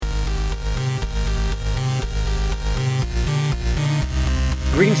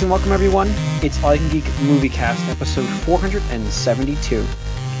Greetings and welcome, everyone. It's All You Can Geek Movie Cast, episode 472.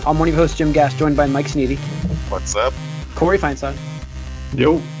 I'm one of your hosts, Jim Gass, joined by Mike Sneedy. What's up? Corey Feinstein.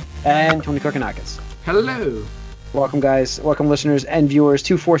 Yo. And Tony Korkanakis. Hello. Welcome, guys. Welcome, listeners and viewers,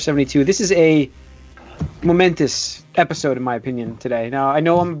 to 472. This is a momentous episode, in my opinion, today. Now, I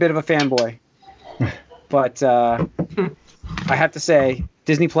know I'm a bit of a fanboy, but I have to say,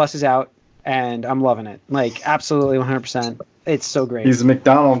 Disney Plus is out, and I'm loving it. Like, absolutely 100%. It's so great. He's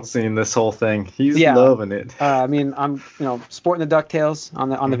McDonald's seen this whole thing. He's loving it. I mean, I'm sporting the DuckTales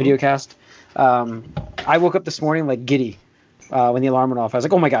on the video cast. I woke up this morning like giddy when the alarm went off. I was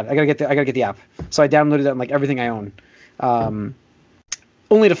like, oh my god, I gotta get the app. So I downloaded it on like everything I own,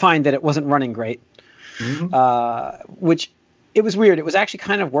 only to find that it wasn't running great. Which it was weird. It was actually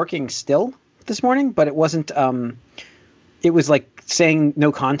kind of working still this morning, but it wasn't. It was like saying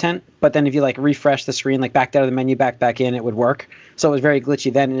no content, but then if you like refresh the screen, like backed out of the menu, back in, it would work. So it was very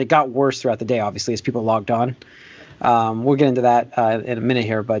glitchy then, and it got worse throughout the day, obviously, as people logged on. We'll get into that in a minute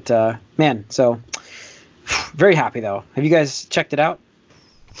here, but man, so very happy though. Have you guys checked it out?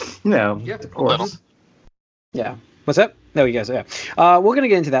 No, yeah, of course. Yeah. What's up? No, you guys. Yeah. We're gonna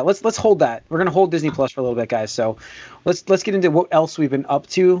get into that. Let's hold that. We're gonna hold Disney Plus for a little bit, guys. So let's get into what else we've been up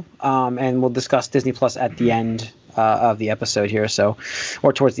to, and we'll discuss Disney Plus at the end of the episode here. So,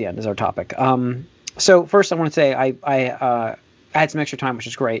 or towards the end is our topic. So first, I want to say I had some extra time, which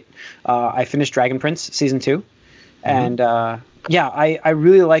is great. I finished Dragon Prince season 2, and yeah, I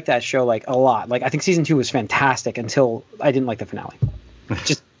really like that show like a lot. Like I think season 2 was fantastic until I didn't like the finale.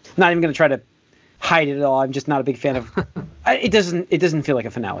 Just not even gonna try to hide it at all. I'm just not a big fan of it. Doesn't feel like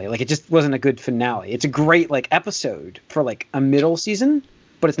a finale. Like it just wasn't a good finale. It's a great like episode for like a middle season,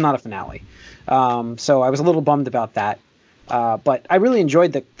 but it's not a finale. So I was a little bummed about that. But I really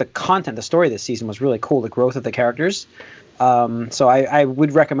enjoyed the content. The story this season was really cool. The growth of the characters. So I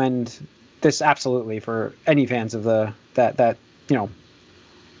would recommend this absolutely for any fans of that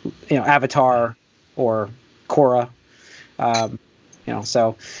Avatar or Korra.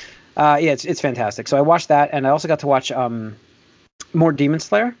 So. Yeah, it's fantastic. So I watched that, and I also got to watch more Demon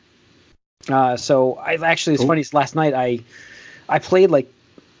Slayer. So I actually, it's funny. Last night I played like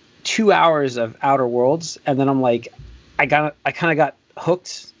 2 hours of Outer Worlds, and then I'm like, I kind of got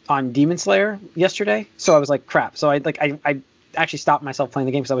hooked on Demon Slayer yesterday. So I was like, crap. So I actually stopped myself playing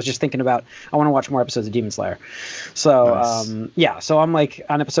the game because I was just thinking about I want to watch more episodes of Demon Slayer. So Nice. Yeah, so I'm like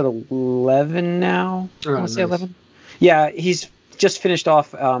on episode 11 now. I want to say 11. Yeah, he's just finished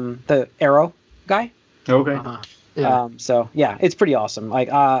off the Arrow guy. Okay. Yeah. So yeah, it's pretty awesome. Like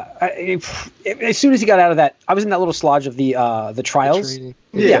as soon as he got out of that, I was in that little sludge of the trials.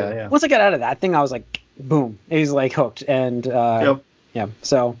 Yeah. Once I got out of that thing, I was like, boom, it was like hooked. And yeah,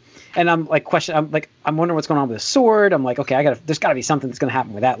 so and I'm wondering what's going on with the sword. I'm like, okay, there's gotta be something that's gonna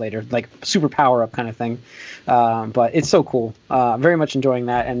happen with that later, like super power up kind of thing. But it's so cool. Very much enjoying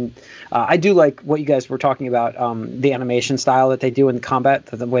that, and I do like what you guys were talking about, the animation style that they do in combat,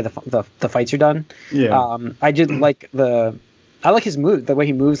 the way the fights are done. Yeah. I did like I like his move, the way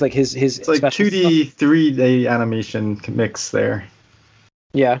he moves, like his. It's like 2D, 3D animation mix there.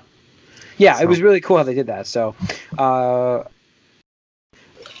 Yeah. It was really cool how they did that. So,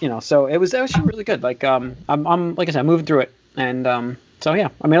 so it was actually really good. Like, I'm like I said, I'm moving through it, and so yeah.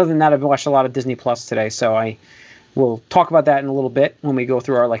 I mean, other than that, I've watched a lot of Disney Plus today, so I will talk about that in a little bit when we go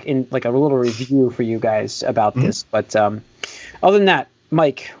through our a little review for you guys about this. But other than that,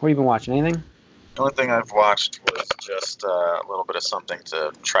 Mike, what have you been watching? Anything? The only thing I've watched was just a little bit of something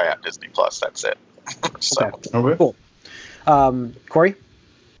to try out Disney Plus. That's it. So. Okay. Cool. Corey?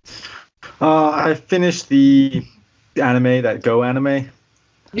 I finished the anime, that Go anime.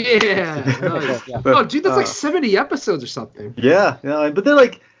 Yeah. Nice. Yeah. Oh, dude, that's like 70 episodes or something. Yeah, but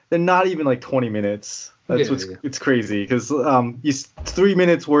they're not even like 20 minutes. That's it's crazy because it's 3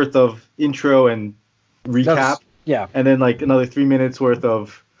 minutes worth of intro and recap. Yeah. And then like another 3 minutes worth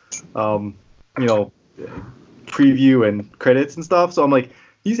of preview and credits and stuff. So I'm like,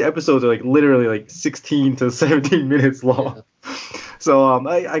 these episodes are like literally like 16 to 17 minutes long. Yeah. So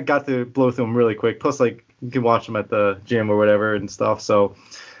I got to blow through them really quick. Plus, like, you can watch them at the gym or whatever and stuff. So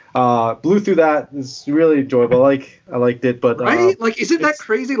blew through that. It's really enjoyable. I liked it, but right? Like, isn't that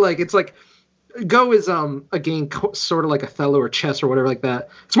crazy? Like, it's like Go is a game sort of like Othello or chess or whatever like that.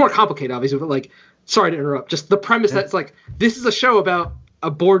 It's more complicated, obviously, but like, sorry to interrupt. Just the premise that's like, this is a show about a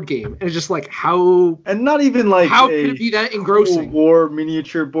board game, and it's just like how, and not even like how could it be that engrossing? War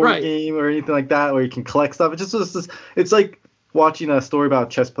miniature board game or anything like that, where you can collect stuff. It's like watching a story about a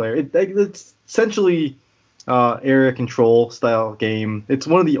chess player. It's essentially area control style game. It's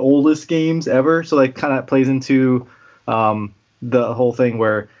one of the oldest games ever, so that kind of plays into the whole thing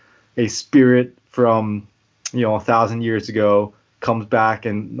where a spirit from 1,000 years ago comes back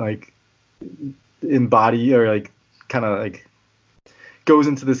and like embody or like kind of like goes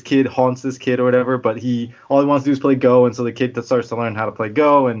into this kid, haunts this kid or whatever, but all he wants to do is play Go, and so the kid starts to learn how to play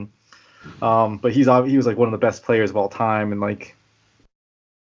Go, and but he was like one of the best players of all time, and like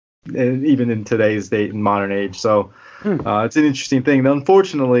even in today's date and modern age. So it's an interesting thing.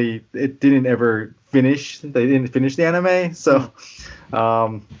 Unfortunately, it didn't ever finish. They didn't finish the anime, so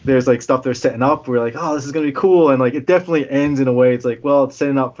there's like stuff they're setting up. We're like, oh, this is gonna be cool, and like it definitely ends in a way. It's like, well, it's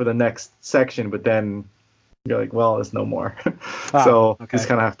setting up for the next section, but then you're like, well, there's no more. So okay. just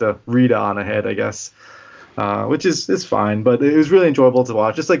kind of have to read on ahead, I guess. Which is fine, but it was really enjoyable to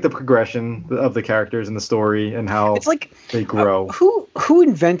watch. Just like the progression of the characters and the story and how It's like they grow. Who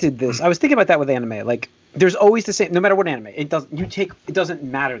invented this? I was thinking about that with anime. Like, there's always the same. No matter what anime, it doesn't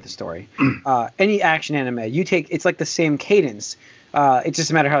matter the story. Any action anime, it's like the same cadence. It's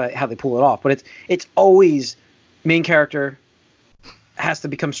just a matter how they pull it off. But it's always main character has to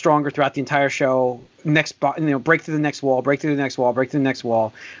become stronger throughout the entire show. Break through the next wall, break through the next wall, break through the next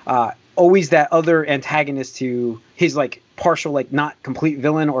wall. Always that other antagonist to his like partial, like not complete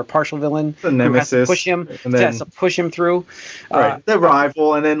villain or partial villain, the nemesis, who has to push him, has to push him through. Right, the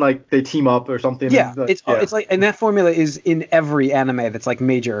rival, and then like they team up or something. Yeah, it's like, and that formula is in every anime that's like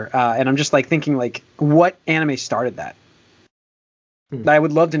major. And I'm just like thinking like, what anime started that? I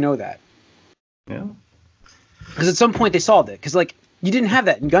would love to know that. Yeah. Because at some point they solved it. Because like you didn't have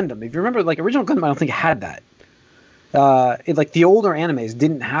that in Gundam. If you remember, like original Gundam, I don't think it had that. Like the older animes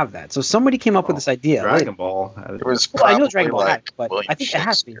didn't have that. So somebody came up with this idea. Dragon Ball. It was I know Dragon Ball had, but William I think it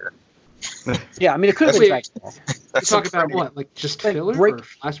has to be. Shakespeare. Yeah, I mean it could have been Dragon Ball. You talk about what, like just Like filler break- or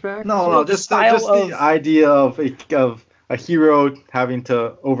flashback? No, just the idea of a hero having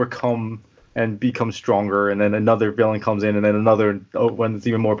to overcome and become stronger, and then another villain comes in, and then another one that's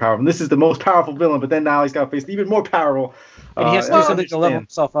even more powerful. And this is the most powerful villain, but then now he's got to face even more powerful. And he has to do something to level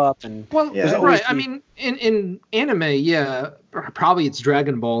himself up. And Well, Yeah. right. I mean, in anime, yeah, probably it's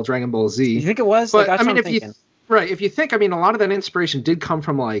Dragon Ball Z. you think it was? But Like, that's I mean, what I'm if thinking. if you think, I mean, a lot of that inspiration did come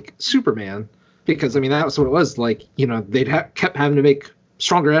from like Superman, because I mean that was what it was like. They'd kept having to make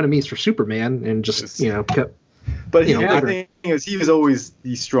stronger enemies for Superman, and just kept. But You know, the thing is, he was always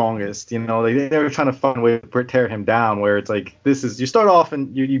the strongest. They were trying to find a way to tear him down. Where it's like, you start off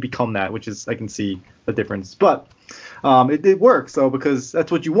and you become that, which is, I can see the difference. But it works though, because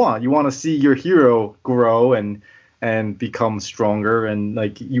that's what you want. You want to see your hero grow and become stronger, and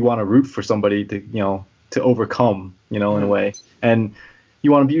like you want to root for somebody to overcome, in a way, and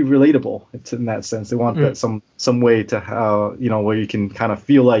you want to be relatable. It's in that sense. They want that some way to where you can kind of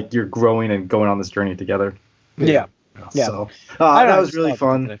feel like you're growing and going on this journey together. Yeah. So that was really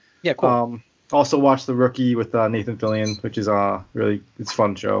fun. Yeah, cool. Also watched The Rookie with Nathan Fillion, which is really, it's a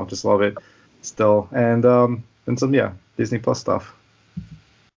fun show. Just love it still. And some Disney Plus stuff.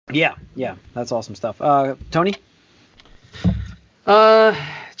 Yeah, that's awesome stuff. Tony?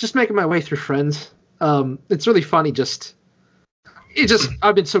 Just making my way through Friends. It's really funny.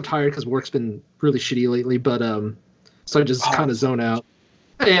 I've been so tired because work's been really shitty lately, but so I just kind of zone out.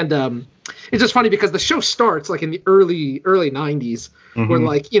 And it's just funny because the show starts like in the early 90s, where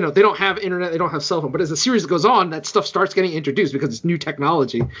like, they don't have internet, they don't have cell phone, but as the series goes on, that stuff starts getting introduced because it's new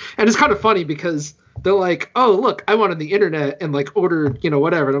technology. And it's kind of funny because they're like, oh, look, I wanted the internet and like ordered,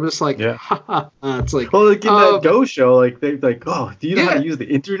 whatever. And I'm just like, it's like, well, like in that Go show, like they like, oh, do you know how to use the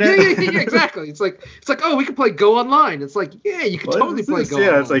internet? Yeah, exactly. It's like, oh, we can play Go online. It's like, yeah, you can totally play Go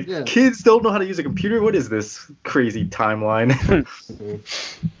online. It's like, kids don't know how to use a computer. What is this crazy timeline?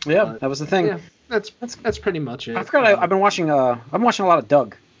 Yeah, that was the thing. Yeah, that's pretty much it. I forgot I've been watching a lot of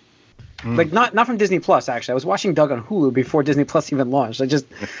Doug. Like not from Disney Plus, actually. I was watching Doug on Hulu before Disney Plus even launched. I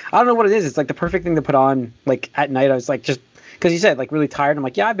don't know what it is. It's like the perfect thing to put on like at night. I was like, just because you said like really tired. I'm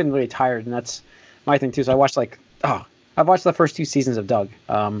like, yeah, I've been really tired, and that's my thing too. So I watched I've watched the first 2 seasons of Doug.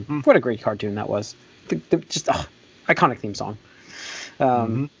 What a great cartoon that was. Iconic theme song.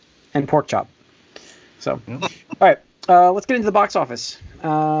 And Pork Chop. So, all right, let's get into the box office.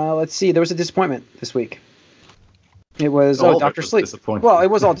 Let's see. There was a disappointment this week. It was Dr. Sleep. Well, it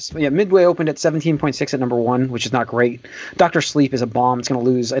was all Midway opened at 17.6 at number 1, which is not great. Dr. Sleep is a bomb. It's going to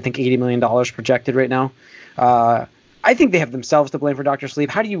lose, I think, $80 million projected right now. I think they have themselves to blame for Dr. Sleep.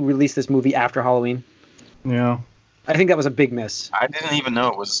 How do you release this movie after Halloween? Yeah. I think that was a big miss. I didn't even know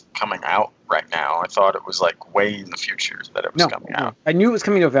it was coming out right now. I thought it was like way in the future that it was coming out. I knew it was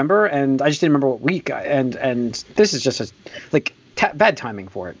coming November, and I just didn't remember what week. And this is just bad timing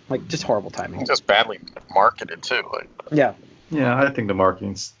for it. Like, just horrible timing. Just badly marketed too. Yeah. Yeah, I think the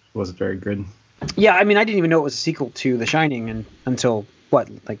marketing wasn't very good. Yeah, I mean, I didn't even know it was a sequel to The Shining until what,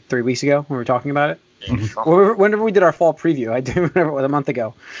 like 3 weeks ago when we were talking about it. Or whenever we did our fall preview, I do remember it was a month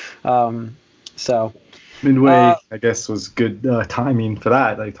ago. So Midway, I guess, was good timing for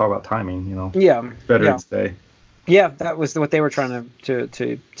that. Like, talk about timing, yeah, Veterans Day. Yeah, that was what they were trying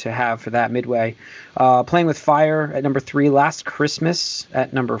to have for that. Midway. Playing with Fire at number 3, Last Christmas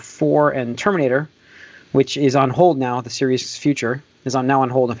at number 4, and Terminator, which is on hold now. The series' future is now on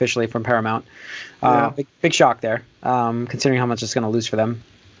hold officially from Paramount. Big shock there, considering how much it's going to lose for them.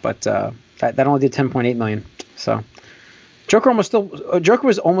 But that only did 10.8 million. So Joker was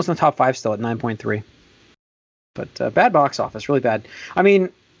almost in the top 5 still at 9.3. But bad box office, really bad. I mean,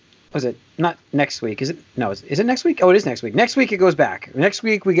 was it not next week? Is it next week? Oh, it is next week. Next week it goes back. Next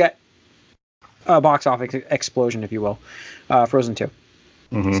week we get a box office explosion, if you will. Frozen 2.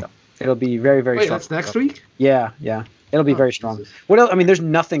 Mm-hmm. So it'll be very, very strong. Wait, that's next week? Yeah. It'll be very strong. Jesus. What else? I mean, there's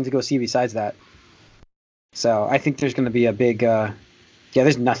nothing to go see besides that. So I think there's going to be a big.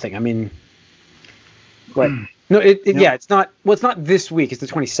 There's nothing. I mean, but no, it's not. Well, it's not this week. It's the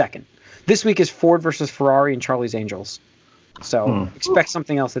 22nd. This week is Ford versus Ferrari and Charlie's Angels. So expect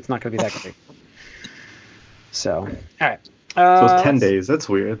something else that's not going to be that great. So, all right. So it's 10 days. That's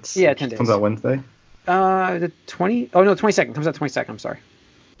weird. 10 days. Comes out Wednesday. The 20. Oh no, 22nd. Comes out 22nd. I'm sorry.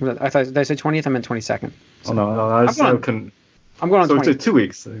 I thought, did I say 20th? I meant 22nd. So, no. I couldn't. I'm going on. So 20th. it's 2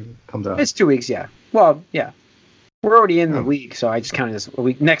 weeks. It comes out. It's 2 weeks. Yeah. Well, yeah. We're already in the week, so I just counted this a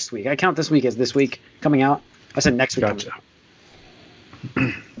week. Next week, I count this week as this week coming out. I said next week Gotcha.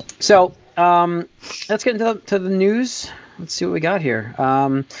 coming out. So, let's get into the news. Let's see what we got here.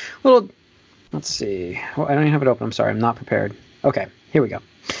 Let's see. Well, I don't even have it open. I'm sorry. I'm not prepared. Okay, here we go.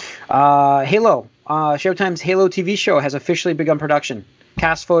 Halo. Showtime's Halo TV show has officially begun production.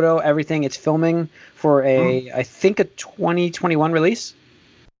 Cast photo, everything. It's filming for I think a 2021 release.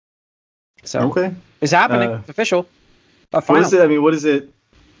 So okay, it's happening. It's official. What is it? I mean, what is it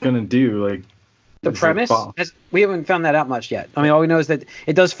gonna do? Like the premise? We haven't found that out much yet. I mean, all we know is that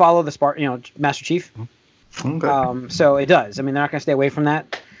it does follow the Master Chief. Okay. So it does. I mean, they're not gonna stay away from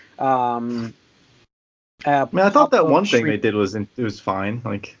that. I mean, I thought that one thing they did was it was fine.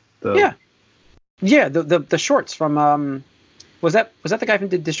 Like the the shorts from was that the guy from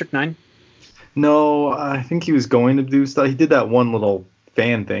District 9? No, I think he was going to do stuff. He did that one little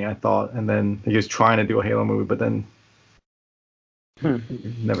fan thing, I thought, and then he was trying to do a Halo movie, but then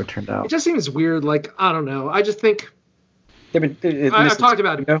it never turned out. It just seems weird. Like, I don't know. I just think I've talked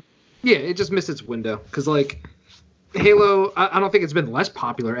about it. Yeah, it just missed its window because like Halo, I don't think it's been less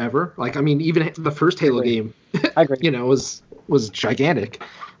popular ever. Like, I mean, even the first Halo game, I agree. was gigantic,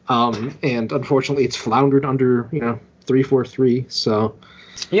 and unfortunately, it's floundered under 343. So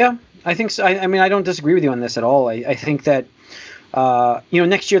yeah, I think so. I mean, I don't disagree with you on this at all. I think that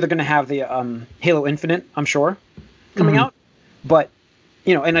next year they're going to have the Halo Infinite, I'm sure, coming out, but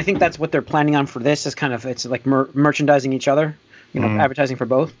and I think that's what they're planning on for this is kind of it's like merchandising each other, advertising for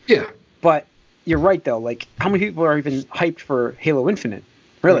both. Yeah, but you're right though. Like, how many people are even hyped for Halo Infinite?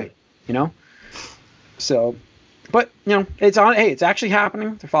 Really, So, but it's on. Hey, it's actually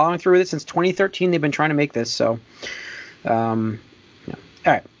happening. They're following through with it since 2013. They've been trying to make this. So, all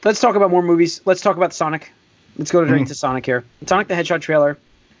right. Let's talk about more movies. Let's talk about Sonic. Let's go straight to Sonic here. Sonic the Hedgehog trailer.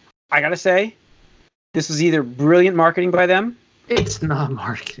 I gotta say, this was either brilliant marketing by them. It's not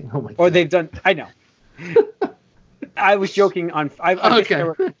marketing. Oh my god. Or they've done. I know. I was joking on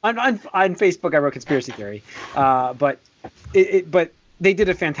Facebook. I wrote conspiracy theory, but they did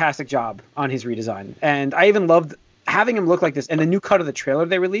a fantastic job on his redesign, and I even loved having him look like this. And the new cut of the trailer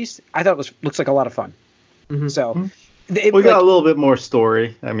they released, I thought looks like a lot of fun. Mm-hmm. So we got a little bit more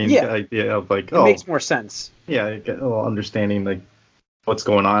story. I mean, the idea of like it makes more sense. Yeah, you get a little understanding like what's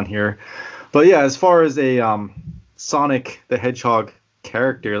going on here. But yeah, as far as a Sonic the Hedgehog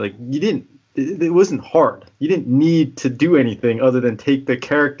character, like it wasn't hard. You didn't need to do anything other than take the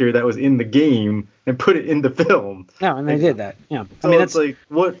character that was in the game and put it in the film. No, and they did that. Yeah. So I mean, it's like,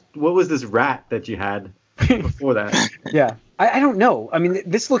 what was this rat that you had before that? Yeah. I don't know. I mean,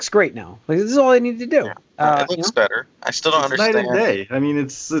 this looks great now. Like, this is all they need to do. It looks better. I still don't understand. Night and day. I mean,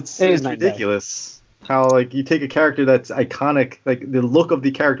 it's ridiculous how like you take a character that's iconic, like the look of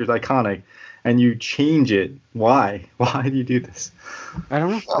the character is iconic, and you change it. Why? Why do you do this? I don't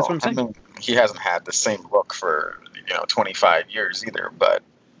know. That's what I'm saying. I mean, he hasn't had the same look for 25 years either, but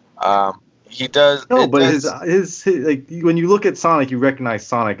he does. No, but his like when you look at Sonic, you recognize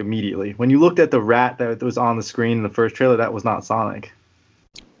Sonic immediately. When you looked at the rat that was on the screen in the first trailer, that was not Sonic.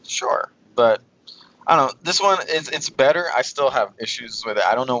 Sure, but I don't know. This one it's better. I still have issues with it.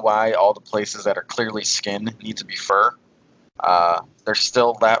 I don't know why all the places that are clearly skin need to be fur. They're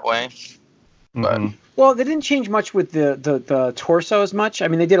still that way. Mhm. Well, they didn't change much with the torso as much. I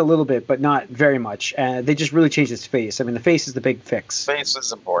mean, they did a little bit, but not very much. And they just really changed his face. I mean, the face is the big fix. Face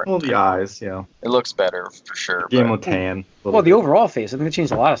is important. Well, the eyes, yeah. It looks better for sure. Game but of tan. a little Well, the bit. overall face, I think they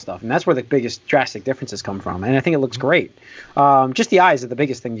changed a lot of stuff, and that's where the biggest drastic differences come from. And I think it looks great. Just the eyes are the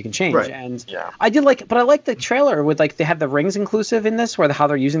biggest thing you can change. Right. And yeah, I did like, but I like the trailer with like they have the rings inclusive in this, how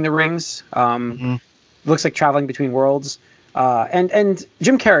they're using the rings. Mhm. Looks like traveling between worlds. And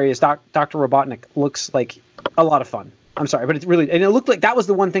Jim Carrey as Dr. Robotnik looks like a lot of fun. I'm sorry, but it looked like that was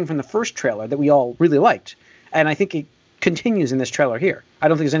the one thing from the first trailer that we all really liked, and I think it continues in this trailer here. I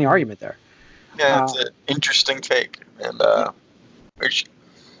don't think there's any argument there. yeah, it's an interesting take, and which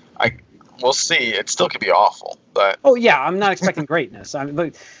we'll see. It still could be awful, but Oh yeah, I'm not expecting greatness.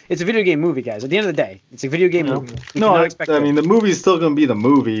 Look, it's a video game movie, guys. At the end of the day, it's a video game movie. You No, cannot I expect mean greatness. the movie's still gonna be the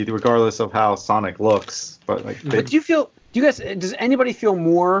movie, regardless of how Sonic looks. But like, But do you guys, does anybody feel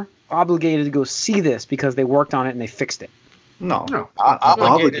more obligated to go see this because they worked on it and they fixed it? no, No.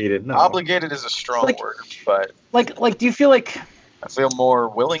 obligated. No, obligated is a strong Like- word, but Like, do you feel like? I feel more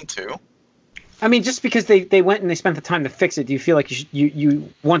willing to. I mean, just because they went and they spent the time to fix it, do you feel like you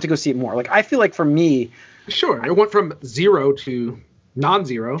want to go see it more? Like, I feel like for me, Sure, it went from 0 to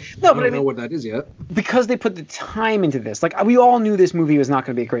non-zero. No, I but don't I know mean- what that is yet. because they put the time into this, like we all knew this movie was not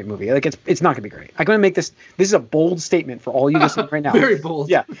going to be a great movie. Like it's not going to be great. I'm going to make this. This is a bold statement for all you listening right now. Very bold.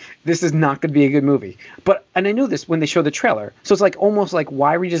 Yeah, this is not going to be a good movie. And I knew this when they showed the trailer. So it's like almost like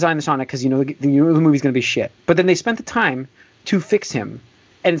why redesign the Sonic because you know the movie's going to be shit. But then they spent the time to fix him,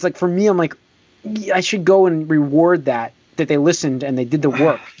 and it's like for me, I'm like, yeah, I should go and reward that they listened and they did the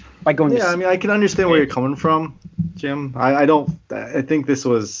work by going. Yeah, I mean, I can understand where you're coming from, Jim. I don't. I think this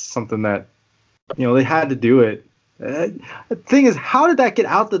was something that, they had to do it. The thing is, how did that get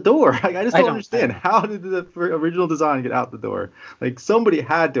out the door? Like, I just don't understand. How did the original design get out the door? Like, somebody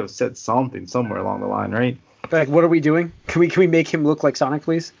had to have said something somewhere along the line, right? Like, what are we doing? Can we make him look like Sonic,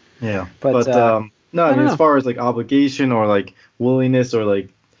 please? Yeah, But, no, I mean, don't know. as far as like obligation or like willingness or like,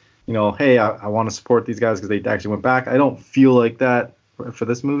 hey, I want to support these guys because they actually went back. I don't feel like that for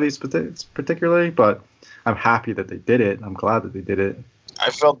this movie particularly, but I'm happy that they did it. I'm glad that they did it. I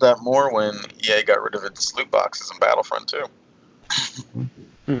felt that more when EA got rid of its loot boxes in Battlefront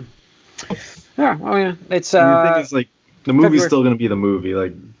 2. Yeah, well, yeah, it's And the thing is, like, the movie's February- still gonna be the movie.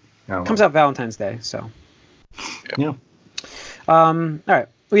 Like, I don't comes know. out Valentine's Day, so. Yeah. All right.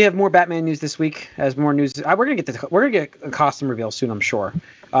 We have more Batman news this week. As more news, we're gonna get a costume reveal soon, I'm sure.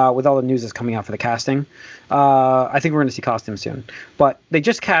 With all the news that's coming out for the casting, I think we're gonna see costumes soon. But they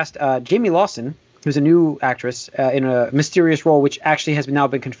just cast Jamie Lawson, who's a new actress in a mysterious role, which actually has now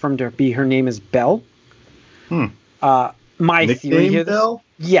been confirmed to be her name is Belle. Hmm. My theory Nickname here, Belle?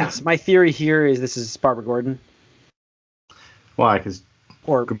 yes, my theory here is this is Barbara Gordon Why? Because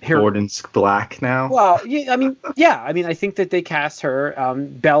or Gordon's black now. Well, yeah, I mean, I think that they cast her.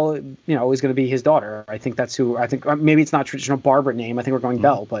 Belle, is going to be his daughter. I think that's who. I think maybe it's not traditional Barbara name. I think we're going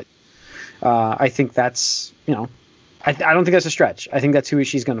Belle, but I think that's I don't think that's a stretch. I think that's who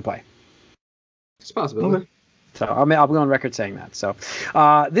she's going to play. It's a possibility. Okay. So I'll be on record saying that. So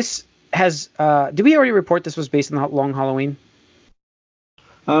this has. Did we already report this was based on the Long Halloween?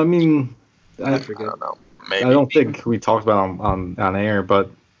 I mean, I I forget. don't know. Maybe. I don't think we talked about it on air,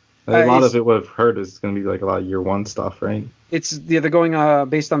 but a lot it's- of it we've heard is going to be like a lot of year one stuff, right? They're going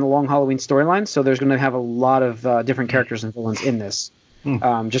based on the Long Halloween storyline, so there's going to have a lot of different characters and villains in this.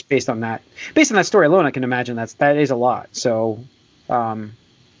 Just based on that story alone, I can imagine that is a lot. So,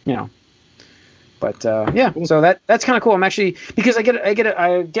 but yeah, so that's kind of cool. I'm actually because I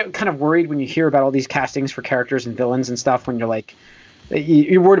get kind of worried when you hear about all these castings for characters and villains and stuff when you're like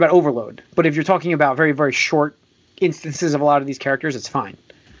you're worried about overload. But if you're talking about very very short instances of a lot of these characters, it's fine,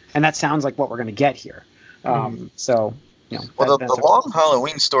 and that sounds like what we're going to get here. So. Well, the Long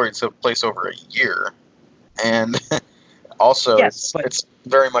Halloween story took place over a year, and also Yes, it's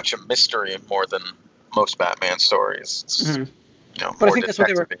very much a mystery more than most Batman stories. It's, Mhm. But But I think that's what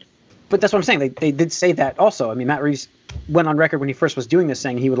they were. But that's what I'm saying. They did say that also. I mean, Matt Reeves went on record when he first was doing this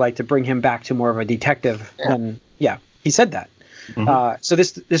saying he would like to bring him back to more of a detective than he said that. Mhm. So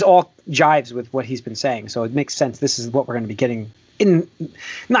this all jives with what he's been saying. So it makes sense. This is what we're going to be getting in,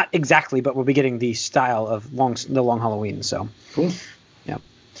 not exactly, but we'll be getting the style of the Long Halloween. So Cool. yeah.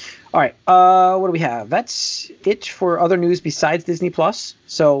 All right. What do we have? That's it for other news besides Disney Plus.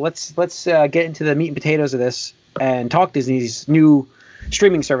 So let's get into the meat and potatoes of this and talk Disney's new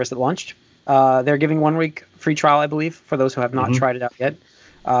streaming service that launched. They're giving 1 week free trial, I believe, for those who have not tried it out yet.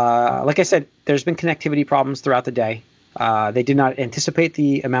 Like I said, there's been connectivity problems throughout the day. They did not anticipate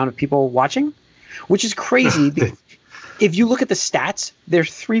the amount of people watching, which is crazy. if you look at the stats, they're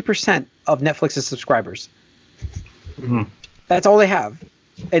 3% of Netflix's subscribers. Mhm. That's all they have.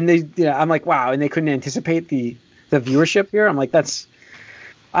 And I'm like, wow, and they couldn't anticipate the viewership here. I'm like,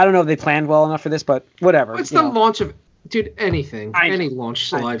 I don't know if they planned well enough for this, but whatever. It's the launch of, dude, anything. I know. Any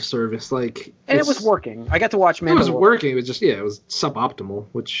launch live service. Like, And it was working. I got to watch Mandalorian. It was working. It was just, it was suboptimal,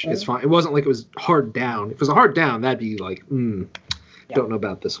 which is fine. It wasn't like it was hard down. If it was a hard down, that'd be like, don't know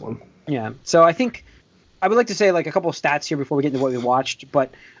about this one. Yeah. So I think I would like to say like a couple of stats here before we get into what we watched,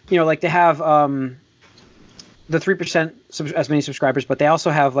 but like to have the 3% as many subscribers, but they also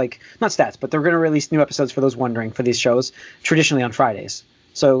have like not stats, but they're going to release new episodes for those wondering for these shows traditionally on Fridays.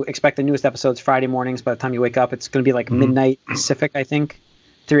 So expect the newest episodes Friday mornings. By the time you wake up, it's going to be like midnight Pacific, I think,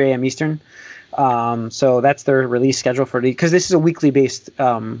 3 a.m. Eastern. So that's their release schedule because this is a weekly based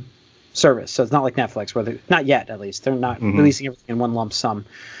service. So it's not like Netflix, where not yet at least. They're not releasing everything in one lump sum.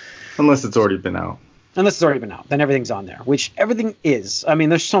 Unless it's already been out. Unless it's already been out, then everything's on there, which everything is. I mean,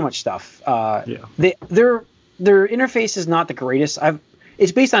 there's so much stuff. Their interface is not the greatest.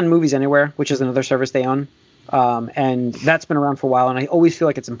 It's based on Movies Anywhere, which is another service they own. And that's been around for a while, and I always feel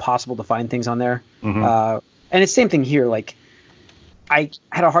like it's impossible to find things on there. And it's the same thing here. Like, I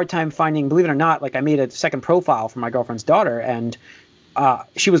had a hard time finding, believe it or not, like I made a second profile for my girlfriend's daughter, and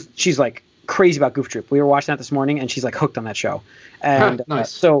she's like crazy about Goof Troop. We were watching that this morning, and she's like hooked on that show. And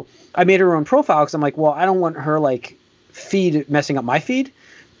nice. So I made her own profile because I'm like, well, I don't want her like feed messing up my feed.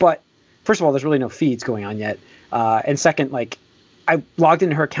 But first of all, there's really no feeds going on yet. And second, like I logged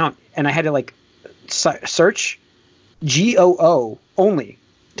into her account and I had to like search GOO only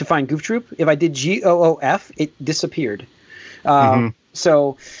to find Goof Troop. If I did GOOF, it disappeared.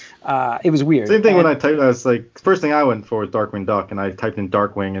 So it was weird. Same thing when I typed. I was like, first thing I went for was Darkwing Duck, and I typed in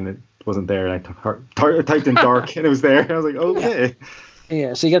Darkwing, and it wasn't there. And I typed in Dark, and it was there. And I was like, okay.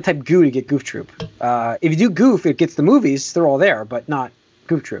 Yeah. So you got to type Goo to get Goof Troop. If you do Goof, it gets the movies. They're all there, but not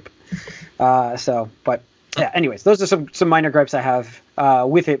Goof Troop. But yeah. Anyways, those are some minor gripes I have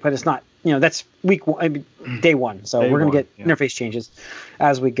with it, but it's not. That's week one, I mean, day one. So we're gonna get interface changes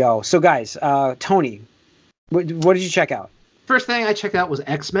as we go. So guys, Tony, what did you check out? First thing I checked out was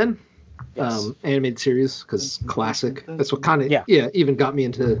X-Men, animated series, because classic. That's what kind of even got me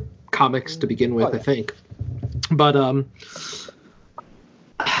into comics to begin with, I think. But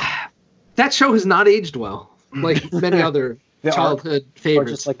that show has not aged well, like many other childhood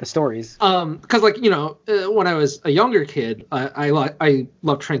favorites. Or just like the stories. Because when I was a younger kid, I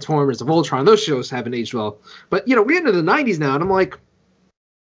loved Transformers, of Voltron. Those shows haven't aged well. But we're into the '90s now, and I'm like,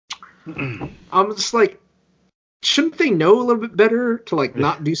 shouldn't they know a little bit better to like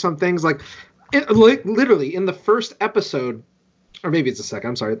not do some things like literally in the first episode, or maybe it's the second,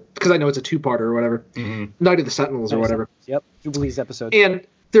 I'm sorry, because I know it's a two-parter or whatever, Night of the Sentinels or whatever. Yep, Jubilee's episode. And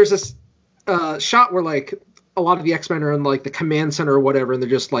there's this shot where like a lot of the X-Men are in like the command center or whatever, and they're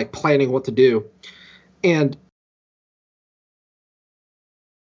just like planning what to do. And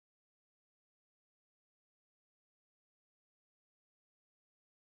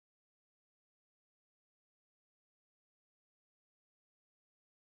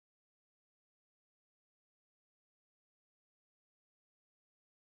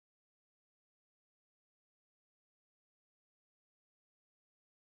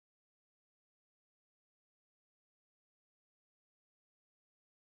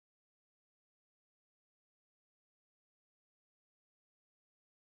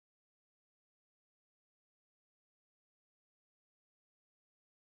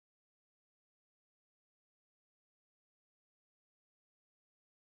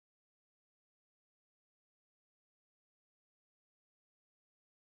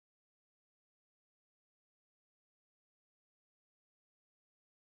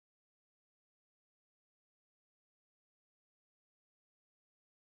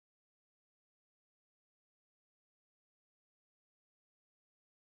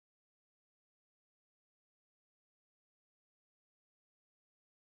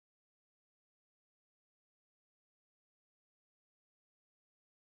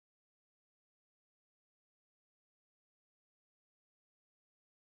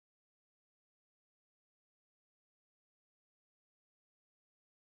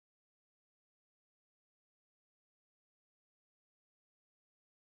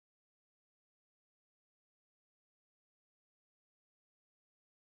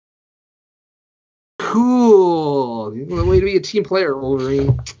cool. Way to be a team player,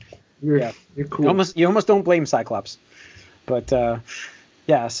 Wolverine. You're cool. You almost don't blame Cyclops. But that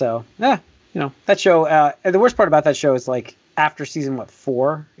show, the worst part about that show is like after season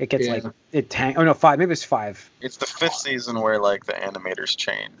 4, it gets Yeah. like it tank. Oh no, 5. Maybe it's 5. It's the 5th season where like the animators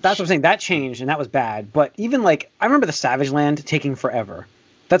change. That's what I'm saying. That changed and that was bad. But even like I remember the Savage Land taking forever.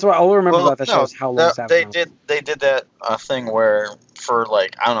 That's what I'll remember about that show is how long Savage Land was. They did that thing where for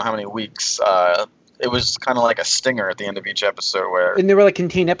like I don't know how many weeks. It was kind of like a stinger at the end of each episode where. And they were like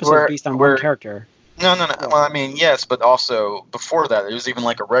contained episodes where- based on where- one character. No. Well, I mean, yes, but also before that, it was even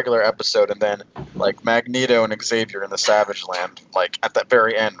like a regular episode, and then like Magneto and Xavier in the Savage Land, like at the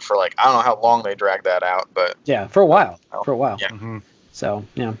very end for like I don't know how long they dragged that out, but Yeah, for a while. Oh, For a while. yeah. Mm-hmm. So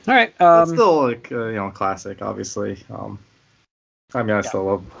yeah. All right. It's still like classic, obviously. I mean, I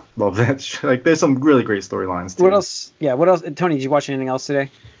still love that. Like, there's some really great storylines too. What else? Yeah. What else? Tony, did you watch anything else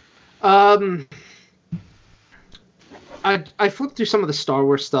today? I flipped through some of the Star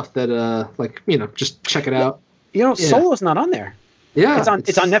Wars stuff that just check it out. You know, Yeah. Solo's not on there. Yeah, It's on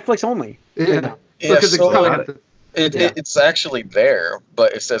Netflix only. Yeah, Yeah, because it's so- probably Got not the- it's actually there,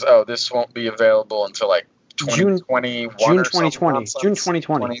 but it says this won't be available until like 2021 June or some 2020. nonsense. June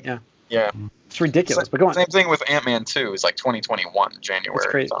 2020. Yeah. Yeah. It's ridiculous. But go on. Same thing with Ant-Man 2. It's like 2021 January. It's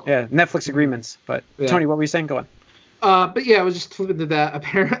crazy. so. Yeah. Netflix agreements. But Yeah. Tony, what were you saying? Go on. But yeah, I was just flipping to that.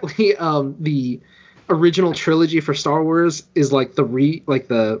 Apparently, the original trilogy for Star Wars is like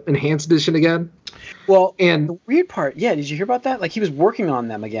the enhanced edition again. Well, And the weird part, yeah, did you hear about that? Like he was working on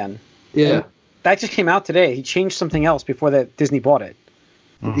them again. yeah, That just came out today. He changed something else before that Disney bought it.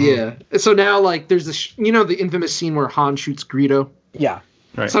 Mhm. yeah. So now like there's this, the infamous scene where Han shoots Greedo. Yeah.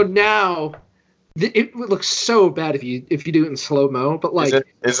 Right. So now it would look so bad if you do it in slow mo. But like,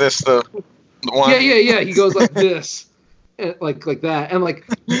 Is this the one? yeah. He goes like this. And like that, and like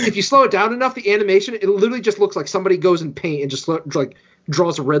if you slow it down enough, the animation it literally just looks like somebody goes in paint and just like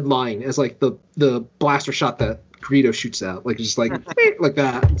draws a red line as like the blaster shot that Greedo shoots out, like just like like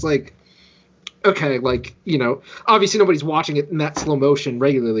that. It's like okay, like obviously nobody's watching it in that slow motion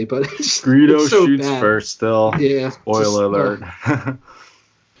regularly, but it's Greedo it's so shoots bad. first still. Yeah, Spoiler alert.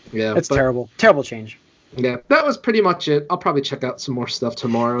 Yeah, It's but, terrible. Terrible change. Yeah, that was pretty much it. I'll probably check out some more stuff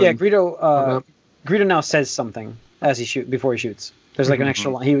tomorrow. Yeah, and- Greedo now says something as before he shoots. There's like an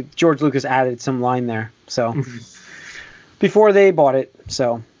extra line. George Lucas added some line there. So before they bought it.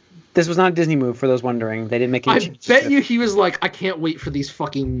 So this was not a Disney move for those wondering. They didn't make any I changes. bet you he was like, I can't wait for these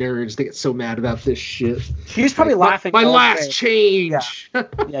fucking nerds to get so mad about this shit. He was probably laughing. My all the last way. change.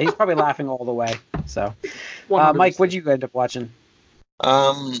 Yeah, he's probably laughing all the way. So, 100%. Mike, what'd you end up watching?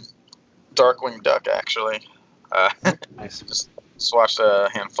 Darkwing Duck actually. Nice. Just watched a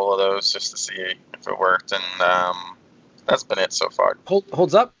handful of those just to see if it worked, and that's been it so far.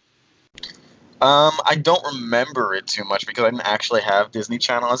 Holds up. I don't remember it too much because I didn't actually have Disney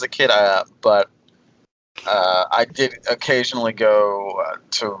Channel as a kid, but I did occasionally go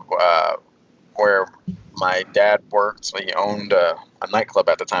to where my dad worked. He owned a nightclub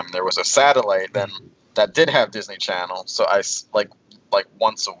at the time, and there was a satellite then that did have Disney Channel. So I like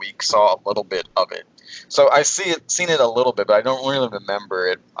once a week saw a little bit of it. So I seen it a little bit, but I don't really remember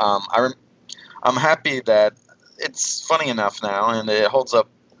it. I'm happy that it's funny enough now, and it holds up.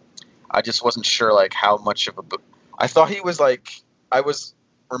 I just wasn't sure like how much of a. I thought he was like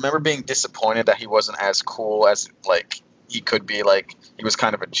remember being disappointed that he wasn't as cool as like he could be. Like he was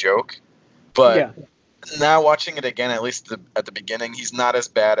kind of a joke, but Yeah. now watching it again, at least at the beginning, he's not as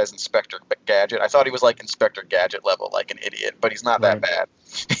bad as Inspector Gadget. I thought he was like Inspector Gadget level, like an idiot, but he's not that bad.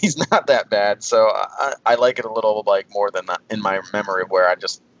 He's not that bad, so I like it a little like more than that in my memory where I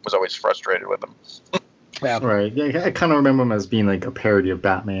just was always frustrated with him. Yeah. Right. Yeah, I kind of remember him as being like a parody of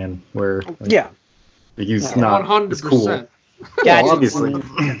Batman, where like, Yeah. he's Yeah. not 100%. as cool. Yeah. Well, it obviously.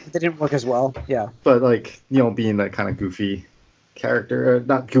 It didn't work as well. Yeah. But like being that kind of goofy character,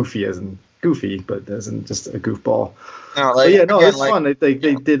 not goofy as in goofy, but as in just a goofball. No, But yeah, no, again, it's fun.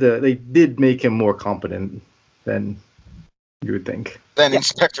 They did make him more competent than you would think. Then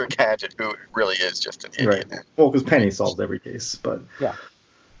Inspector Gadget, who really is just an idiot. Right. Well, because Penny solves every case, but Yeah.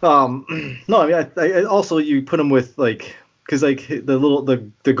 no, I mean, I also you put him with like, because like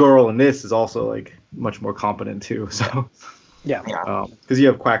the girl in this is also like much more competent too. So Yeah. because you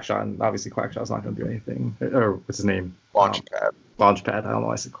have Quackshot, and obviously Quackshot's not going to do anything. Or what's his name? Launchpad. Launchpad. I don't know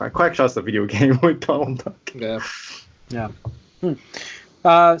why I said Quackshot's the video game with Donald Duck. Yeah.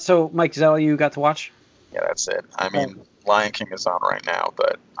 Yeah. So, Mike, is that all you got to watch? Yeah, that's it. I mean, Lion King is on right now,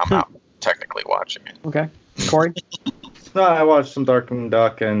 but I'm not technically watching it. Okay. Corey? No, I watched some Darkwing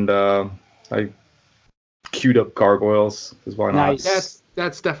Duck, and I queued up Gargoyles. Because why not? Nice.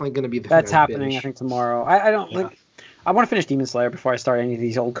 That's definitely going to be the That's thing I happening, binge. I think, tomorrow. I don't like. I want to finish Demon Slayer before I start any of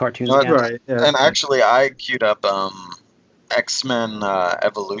these old cartoons No, again. Right. Yeah. And actually, I queued up X-Men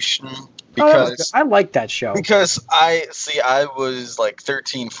Evolution Oh, because I like that show. I was like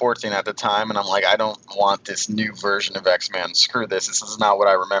 13, 14 at the time, and I'm like, I don't want this new version of X-Men. Screw this. This is not what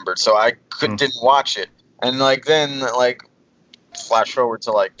I remembered. So I didn't watch it. And like then like flash forward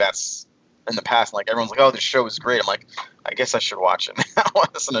to like that's in the past. Like everyone's like, oh, this show is great. I'm like, I guess I should watch it now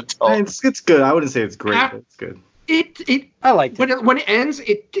as an adult. It's good. I wouldn't say it's great, but it's good. I liked it. When it ends,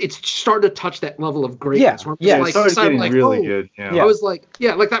 it's started to touch that level of greatness. Yeah, it started getting really good. Yeah. I was like,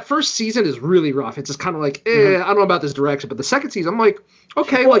 like that first season is really rough. It's just kind of like, I don't know about this direction. But the second season, I'm like,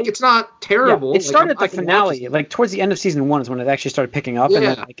 okay, like it's not terrible. Yeah, it started like finale, like towards the end of season 1 is when it actually started picking up, and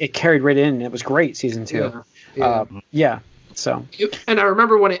then like, it carried right in, and it was great. Season 2, So, and I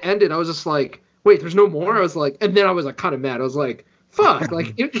remember when it ended, I was just like, wait, there's no more. I was like, and then I was like kind of mad. I was like, fuck,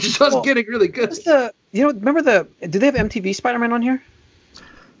 like it just was getting really good. Remember did they have MTV Spider-Man on here?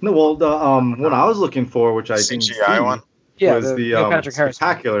 No, well, the one I was looking for, which I didn't see, one. Was the Patrick Harris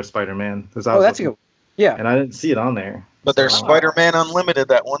Spectacular Spider-Man. That's a good. Yeah, and I didn't see it on there. But there's Spider-Man Unlimited,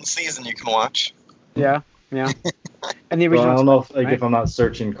 that one season you can watch. Yeah. And the original. Well, I don't know if I'm not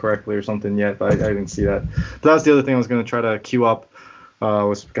searching correctly or something yet, but I didn't see that. But that was the other thing I was going to try to queue up.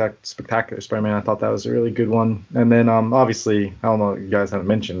 Was Spectacular Spider-Man. I thought that was a really good one. And then obviously, I don't know if you guys haven't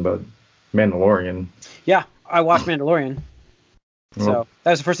mentioned, but Mandalorian. Yeah, I watched Mandalorian. So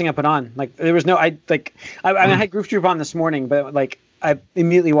that was the first thing I put on. Like there was no, I had Goof Troop on this morning, but like I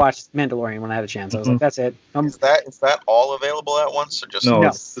immediately watched Mandalorian when I had a chance. I was like, that's it. Is that all available at once or just no?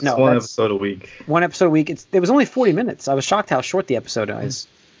 It's one episode a week. One episode a week. It was only 40 minutes. I was shocked how short the episode is.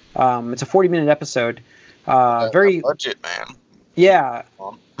 It's a 40-minute episode. Very budget, man. Yeah.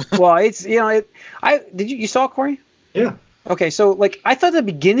 Well, it's you saw it, Corey? Yeah. Okay, so like I thought the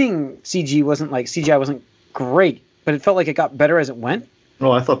beginning CGI wasn't great, but it felt like it got better as it went.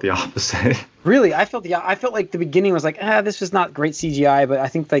 Oh, I thought the opposite. Really, I felt like the beginning was like, this was not great CGI, but I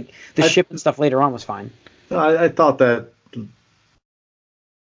think like the ship and stuff later on was fine. I thought that. I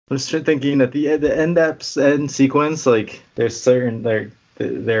was thinking at the end sequence, like there's certain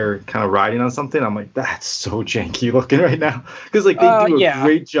they're kind of riding on something. I'm like, that's so janky looking right now, because like they do a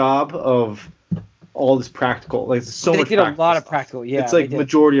great job of all this practical. Like there's so much. They did a lot of practical. Yeah, it's like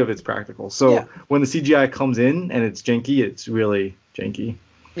majority of it's practical. So when the CGI comes in and it's janky, it's really janky.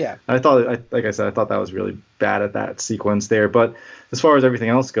 Yeah. I thought, like I said, I thought that was really bad at that sequence there. But as far as everything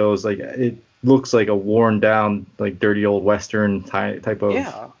else goes, like it looks like a worn down, like dirty old Western type of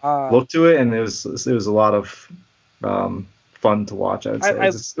look to it, and it was a lot of fun to watch. I'd say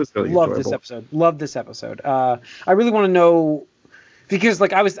it was really love enjoyable. Love this episode. I really want to know, because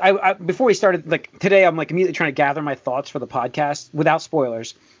like I before we started, like today, I'm like immediately trying to gather my thoughts for the podcast without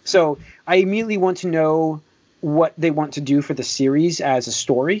spoilers. So I immediately want to know what they want to do for the series as a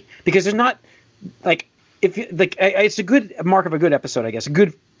story, because there's not like it's a good mark of a good episode, I guess, a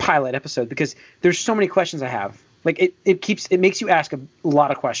good pilot episode, because there's so many questions I have. Like it makes you ask a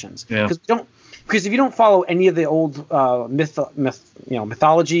lot of questions. Yeah. Because if you don't follow any of the old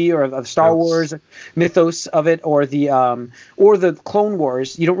mythology or the Star Wars mythos of it, or the Clone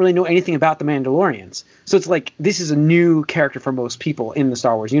Wars, you don't really know anything about the Mandalorians. So it's like this is a new character for most people in the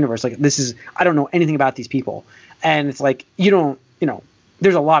Star Wars universe. Like I don't know anything about these people, and it's like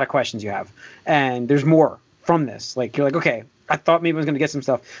there's a lot of questions you have, and there's more from this. Like you're like, okay, I thought maybe I was going to get some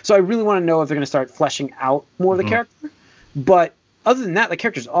stuff. So I really want to know if they're going to start fleshing out more of the character, but. Other than that, the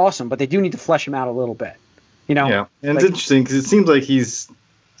character's awesome, but they do need to flesh him out a little bit. Yeah, and it's interesting because it seems like because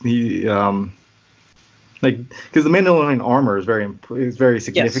the Mandalorian armor is very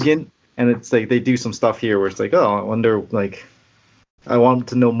significant, and it's like they do some stuff here where it's like, oh, I wonder, like, I want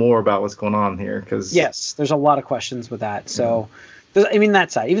to know more about what's going on here, because yes, there's a lot of questions with that. So,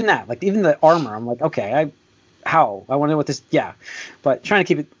 that side, even the armor, I'm like, okay, I want to know what this, but trying to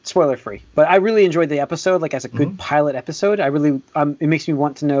keep it spoiler free. But I really enjoyed the episode, like as a good pilot episode. I really, it makes me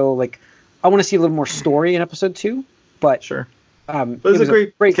want to know, like, I want to see a little more story in episode 2. But sure, but it's a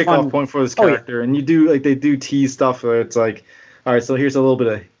great kickoff point for this character, and they do tease stuff where it's like, all right, so here's a little bit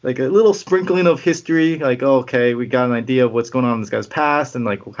of like a little sprinkling of history, like, oh, okay, we got an idea of what's going on in this guy's past and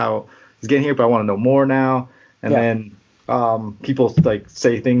like how he's getting here, but I want to know more now. And then people like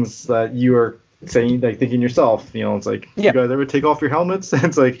say things that you are saying, like thinking yourself, it's like, you guys ever take off your helmets?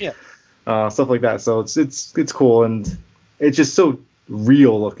 It's like stuff like that. So it's cool, and it's just so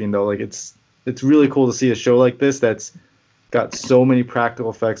real looking though. Like it's really cool to see a show like this that's got so many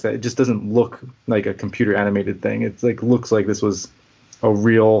practical effects that it just doesn't look like a computer animated thing. It's like looks like this was a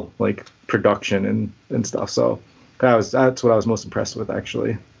real like production and stuff. So that's what I was most impressed with,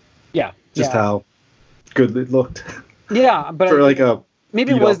 actually. Yeah. Just how good it looked. Yeah, but for like a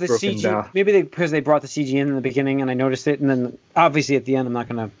maybe it speed was up the broken CG. down. Maybe because they brought the CG in the beginning and I noticed it, and then obviously at the end I'm not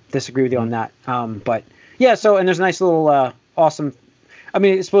going to disagree with you on that. But yeah, so and there's a nice little awesome. I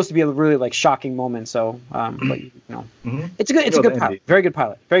mean, it's supposed to be a really like shocking moment. So, but you know, it's a good pilot. Very good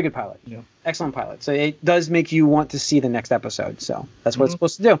pilot. Very good pilot. Yeah. Excellent pilot. So it does make you want to see the next episode. So that's what it's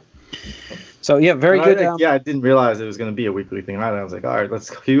supposed to do. So yeah, very good. I didn't realize it was going to be a weekly thing either. I was like, all right, let's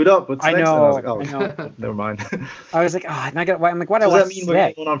cue it up. What's next? And I was like, oh, I know. never mind. I was like, I'm like, why do I Does watch that mean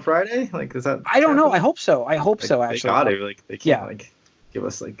today? we're going on Friday? Like, is that? I don't know. I hope so. Actually, they got it. Like, they can't like give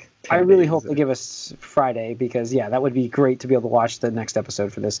us like. 10 I really days hope they give us Friday because that would be great to be able to watch the next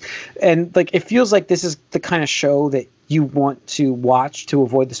episode for this. And like, it feels like this is the kind of show that you want to watch to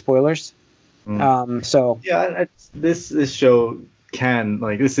avoid the spoilers. So yeah, this show can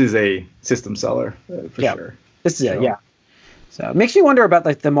this is a system seller for sure. This is it. Yeah. So it makes me wonder about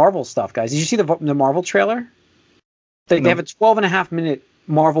like the Marvel stuff, guys. Did you see the Marvel trailer? They have a 12.5-minute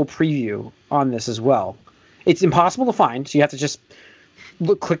Marvel preview on this as well. It's impossible to find, so you have to just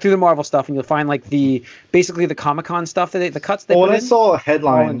click through the Marvel stuff, and you'll find like basically the Comic-Con stuff the cuts they put in. I saw a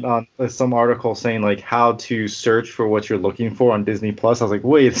headline on some article saying like how to search for what you're looking for on Disney Plus. I was like,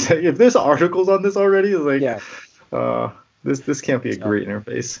 wait, if there's articles on this already, this can't be a great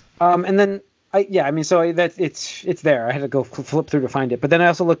interface. And then so that it's there. I had to go flip through to find it, but then I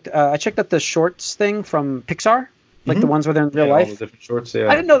also looked. I checked out the shorts thing from Pixar. Like the ones where they're in real life. All the different shorts, yeah.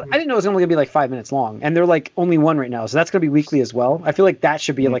 I didn't know it was only gonna be like 5 minutes long, and they're like only one right now, so that's gonna be weekly as well. I feel like that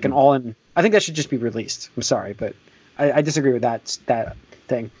should be like an all-in. I think that should just be released. I'm sorry, but I disagree with that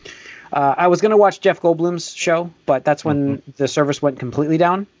thing. I was gonna watch Jeff Goldblum's show, but that's when the service went completely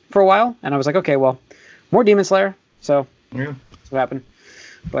down for a while, and I was like, okay, well, more Demon Slayer, so that's what happened.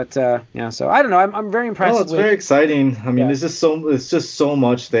 But so I don't know. I'm very impressed. Oh, it's very exciting. I mean, it's just so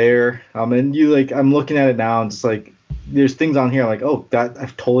much there. And I'm looking at it now, and just like there's things on here. I'm like, oh, that I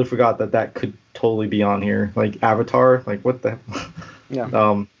totally forgot that could totally be on here. Like Avatar, like what the?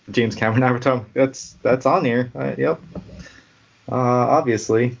 Yeah. James Cameron Avatar. That's on here. Yep.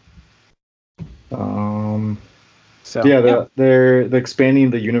 Obviously. They're expanding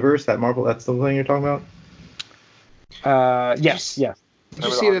the universe. That Marvel. That's the thing you're talking about. Yes. Did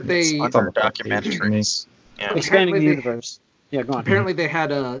you see that they documentaries? Yeah. Expanding the universe. Yeah, go on. Apparently, they had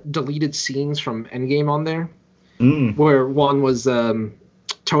deleted scenes from Endgame on there, where one was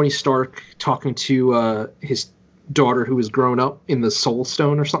Tony Stark talking to his daughter who was grown up in the Soul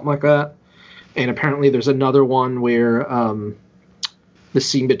Stone or something like that, and apparently there's another one where the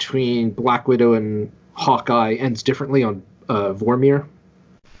scene between Black Widow and Hawkeye ends differently on Vormir.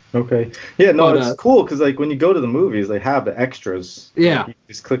 Okay. Yeah, no, it's cool because like when you go to the movies, they have the extras. Yeah. You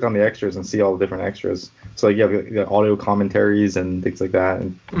just click on the extras and see all the different extras. So like, you have audio commentaries and things like that,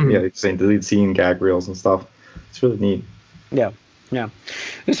 and it's saying deleted scene, gag reels and stuff. It's really neat. Yeah.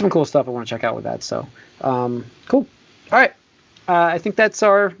 There's some cool stuff I want to check out with that. So, cool. All right. I think that's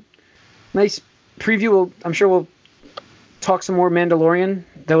our nice preview. I'm sure we'll talk some more Mandalorian.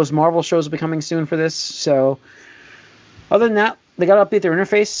 Those Marvel shows will be coming soon for this. So, other than that, they got to update their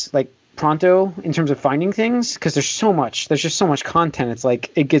interface like pronto in terms of finding things because there's just so much content. It's like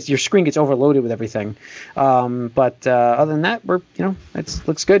your screen gets overloaded with everything. But other than that, it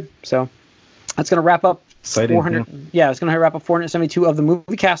looks good. So that's going to wrap up 400. Yeah, it's going to wrap up 472 of the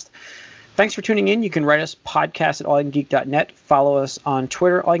Movie Cast. Thanks for tuning in. You can write us podcast at allyoucangeek.net. Follow us on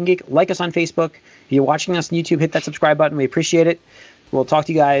Twitter, All You Can Geek. Like us on Facebook. If you're watching us on YouTube, hit that subscribe button. We appreciate it. We'll talk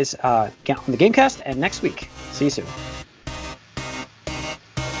to you guys on the Gamecast and next week. See you soon.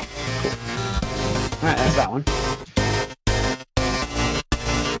 All right, that's that one.